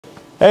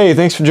Hey,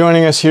 thanks for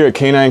joining us here at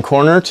Canine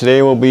Corner.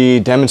 Today we'll be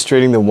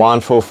demonstrating the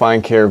Wanfo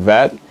Finecare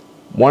Vet,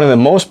 one of the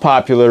most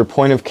popular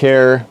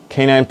point-of-care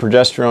canine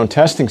progesterone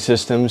testing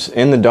systems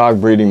in the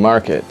dog breeding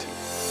market.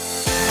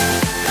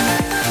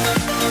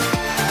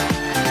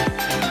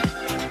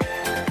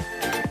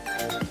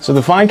 So the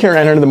Finecare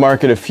entered the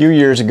market a few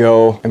years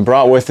ago and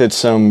brought with it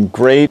some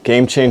great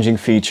game-changing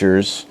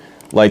features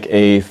like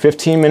a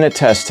 15-minute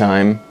test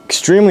time,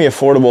 extremely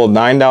affordable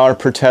 $9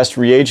 per test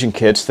reagent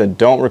kits that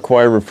don't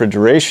require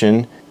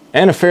refrigeration,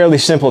 and a fairly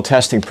simple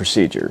testing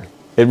procedure.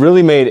 It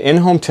really made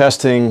in-home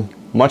testing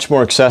much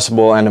more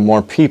accessible and to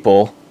more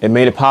people. It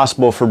made it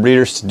possible for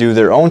breeders to do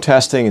their own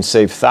testing and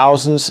save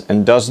thousands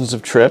and dozens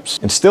of trips.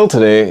 And still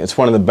today, it's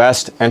one of the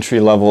best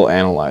entry-level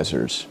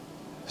analyzers.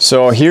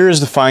 So here is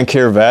the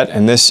Finecare Vet,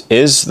 and this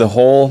is the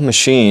whole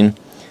machine.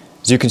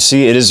 As you can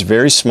see, it is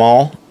very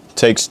small.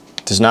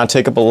 Does not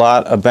take up a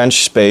lot of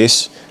bench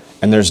space,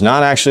 and there's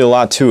not actually a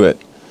lot to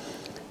it.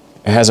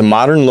 It has a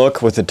modern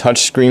look with a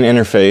touchscreen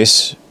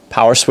interface,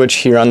 power switch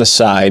here on the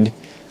side,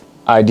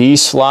 ID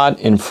slot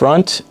in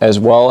front, as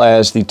well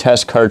as the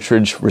test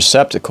cartridge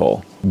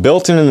receptacle.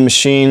 Built into the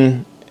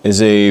machine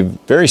is a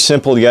very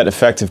simple yet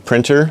effective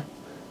printer,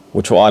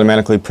 which will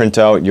automatically print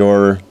out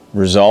your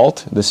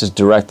result. This is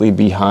directly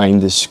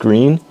behind the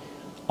screen.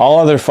 All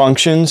other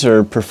functions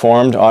are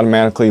performed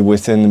automatically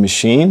within the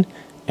machine,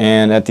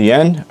 and at the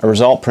end, a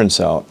result prints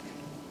out.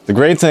 The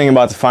great thing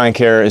about the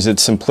Finecare is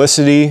its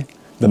simplicity,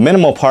 the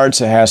minimal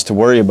parts it has to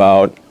worry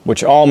about,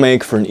 which all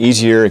make for an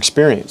easier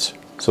experience.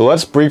 So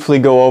let's briefly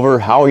go over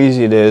how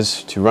easy it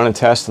is to run a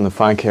test on the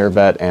Finecare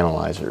Vet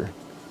Analyzer.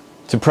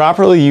 To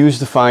properly use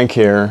the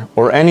Finecare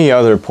or any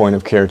other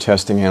point-of-care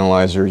testing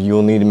analyzer, you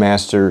will need to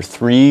master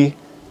 3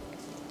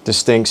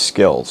 distinct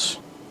skills.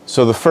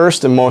 So the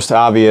first and most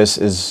obvious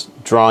is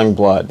drawing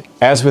blood.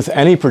 As with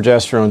any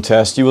progesterone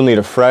test, you will need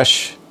a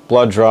fresh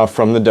blood draw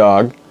from the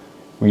dog.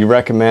 We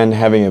recommend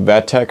having a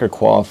vet tech or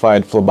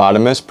qualified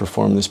phlebotomist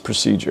perform this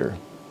procedure.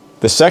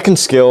 The second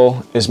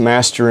skill is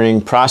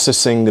mastering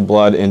processing the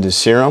blood into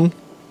serum.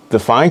 The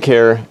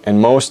Finecare and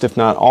most, if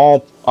not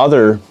all,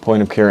 other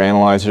point-of-care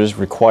analyzers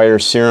require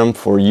serum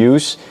for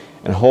use,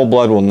 and whole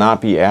blood will not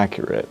be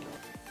accurate.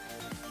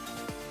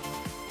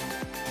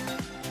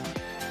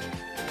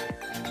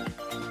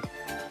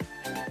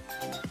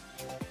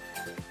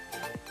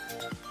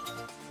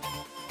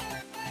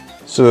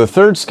 So the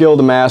third skill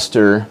to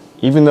master,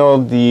 even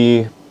though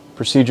the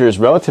procedure is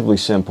relatively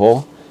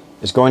simple,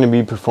 is going to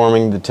be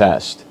performing the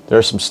test. There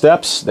are some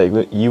steps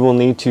that you will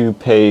need to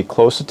pay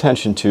close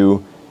attention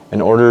to in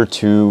order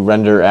to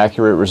render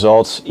accurate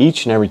results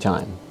each and every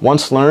time.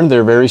 Once learned,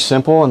 they're very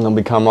simple and they'll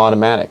become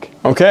automatic.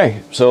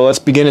 Okay, so let's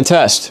begin a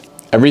test.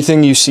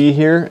 Everything you see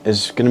here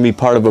is going to be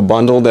part of a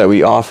bundle that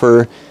we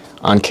offer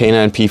on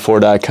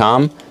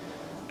caninep4.com.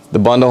 The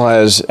bundle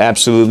has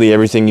absolutely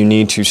everything you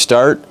need to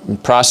start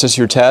and process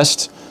your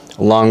test,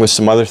 along with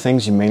some other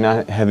things you may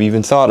not have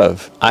even thought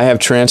of. I have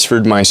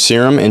transferred my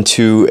serum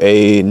into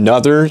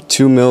another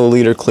 2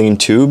 milliliter clean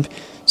tube,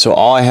 so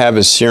all I have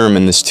is serum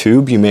in this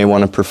tube. You may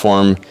want to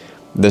perform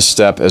this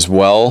step as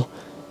well,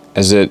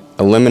 as it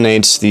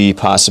eliminates the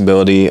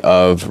possibility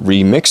of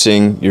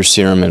remixing your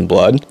serum and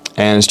blood,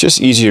 and it's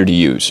just easier to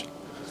use.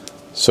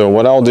 So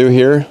what I'll do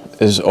here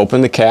is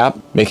open the cap,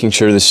 making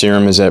sure the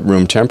serum is at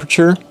room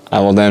temperature. I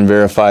will then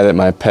verify that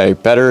my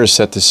pipetter is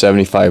set to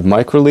 75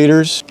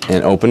 microliters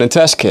and open a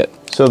test kit.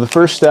 So the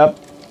first step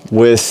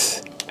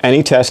with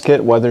any test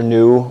kit, whether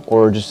new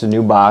or just a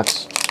new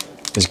box,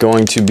 is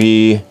going to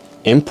be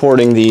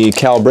importing the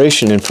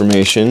calibration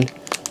information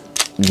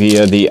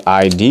via the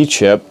ID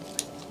chip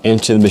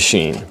into the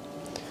machine.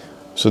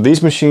 So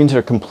these machines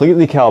are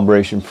completely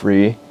calibration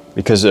free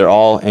because they're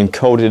all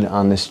encoded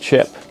on this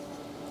chip.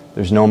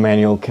 There's no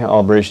manual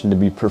calibration to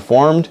be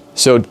performed.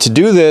 So to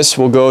do this,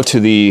 we'll go to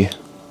the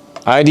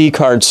ID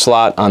card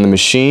slot on the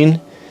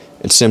machine.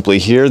 It's simply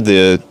here.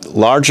 The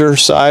larger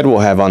side we'll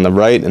have on the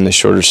right and the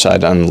shorter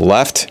side on the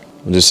left.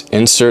 We'll just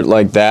insert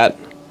like that,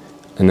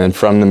 and then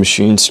from the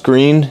machine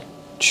screen,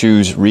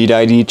 choose Read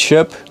ID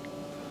Chip.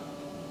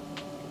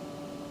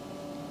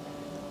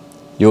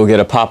 You'll get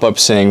a pop-up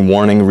saying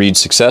Warning, Read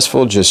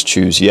Successful. Just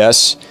choose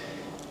Yes,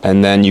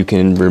 and then you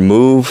can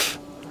remove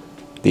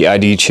the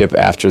ID chip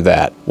after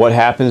that. What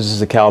happens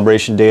is the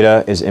calibration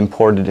data is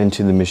imported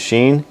into the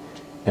machine,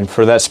 and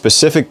for that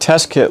specific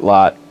test kit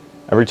lot,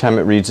 every time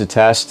it reads a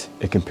test,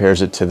 it compares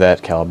it to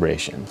that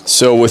calibration.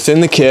 So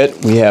within the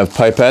kit, we have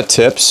pipette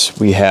tips,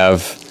 we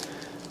have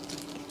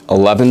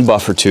 11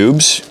 buffer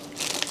tubes,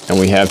 and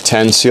we have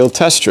 10 sealed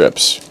test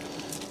strips.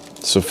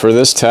 So for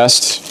this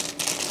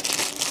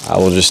test, I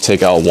will just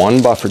take out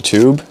 1 buffer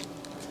tube.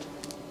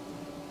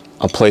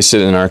 I'll place it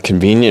in our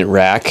convenient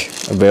rack,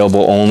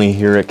 available only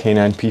here at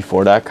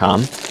caninep4.com.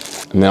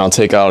 And then I'll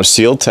take out a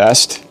sealed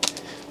test.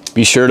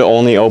 Be sure to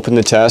only open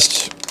the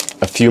test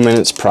a few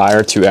minutes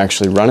prior to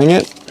actually running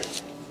it.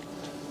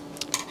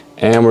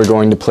 And we're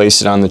going to place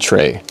it on the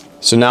tray.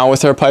 So now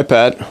with our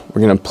pipette,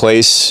 we're going to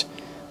place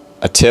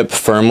a tip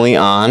firmly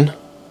on,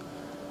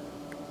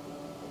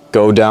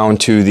 go down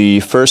to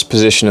the first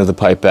position of the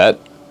pipette,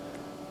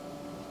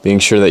 being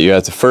sure that you're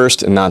at the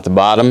first and not the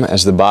bottom,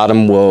 as the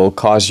bottom will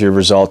cause your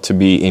result to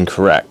be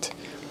incorrect.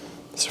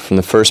 So from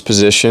the first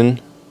position,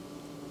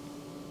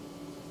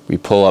 we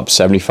pull up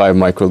 75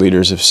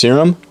 microliters of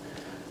serum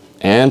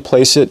and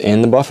place it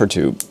in the buffer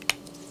tube,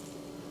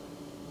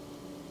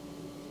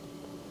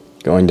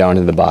 going down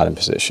to the bottom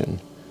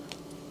position.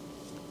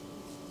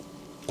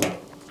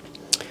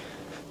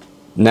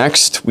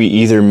 Next, we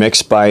either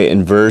mix by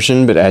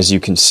inversion, but as you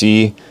can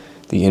see,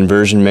 the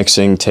inversion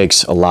mixing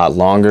takes a lot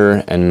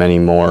longer and many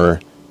more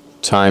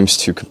times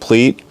to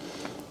complete.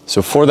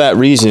 So for that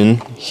reason,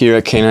 here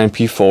at Canine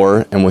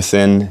P4 and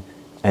within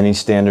any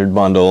standard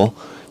bundle,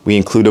 we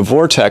include a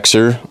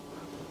vortexer,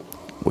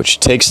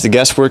 which takes the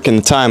guesswork and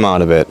the time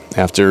out of it.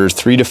 After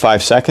 3 to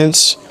 5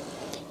 seconds,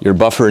 your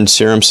buffer and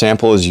serum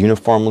sample is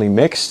uniformly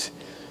mixed.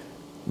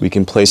 We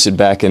can place it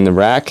back in the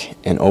rack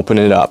and open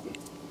it up.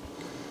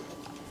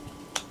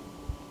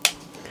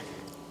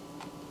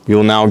 You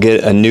will now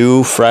get a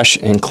new, fresh,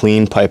 and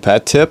clean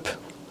pipette tip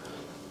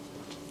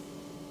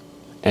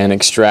and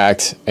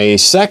extract a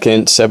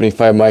second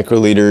 75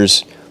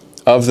 microliters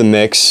of the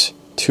mix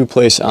to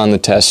place on the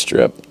test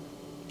strip.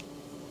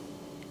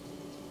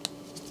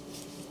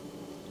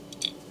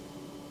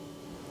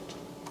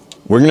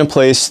 We're going to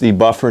place the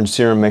buffer and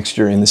serum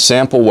mixture in the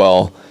sample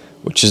well,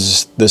 which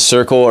is the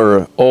circle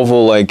or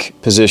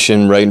oval-like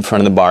position right in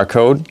front of the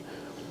barcode.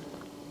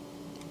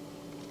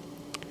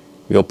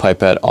 We'll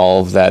pipette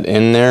all of that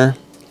in there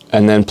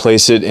and then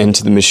place it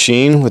into the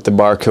machine with the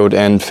barcode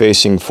end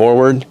facing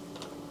forward.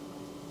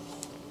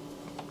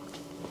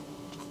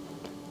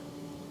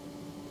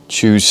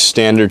 Choose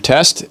standard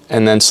test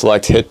and then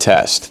select hit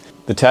test.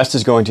 The test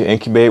is going to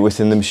incubate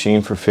within the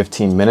machine for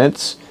 15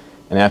 minutes,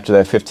 and after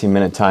that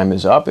 15-minute time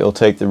is up, it'll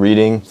take the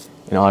reading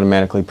and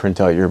automatically print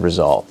out your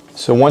result.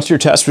 So once your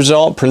test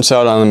result prints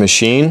out on the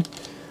machine,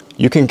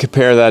 you can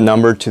compare that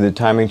number to the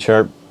timing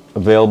chart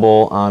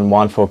available on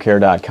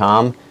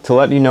wanfocare.com to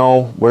let you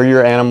know where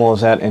your animal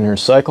is at in her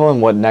cycle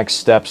and what next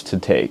steps to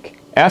take.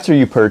 After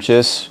you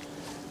purchase,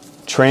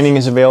 training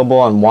is available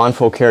on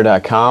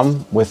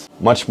wanfocare.com with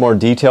much more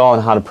detail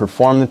on how to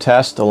perform the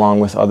test, along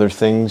with other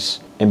things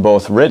in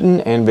both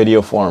written and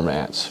video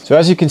formats. So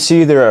as you can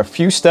see, there are a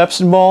few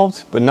steps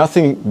involved, but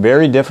nothing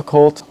very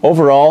difficult.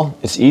 Overall,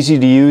 it's easy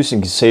to use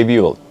and can save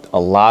you a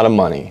lot of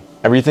money.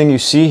 Everything you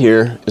see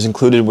here is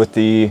included with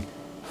the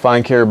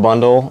Finecare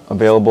bundle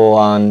available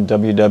on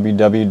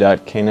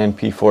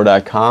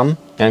www.caninep4.com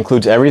and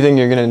includes everything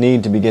you're going to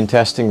need to begin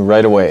testing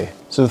right away.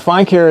 So the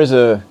Finecare is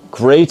a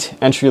great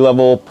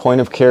entry-level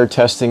point-of-care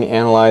testing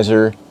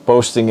analyzer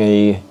boasting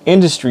a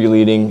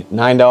industry-leading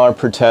 $9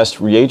 per test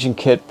reagent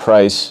kit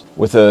price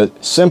with a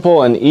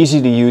simple and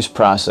easy-to-use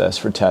process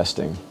for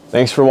testing.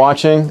 Thanks for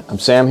watching. I'm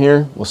Sam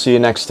here. We'll see you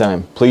next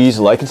time. Please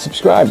like and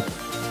subscribe.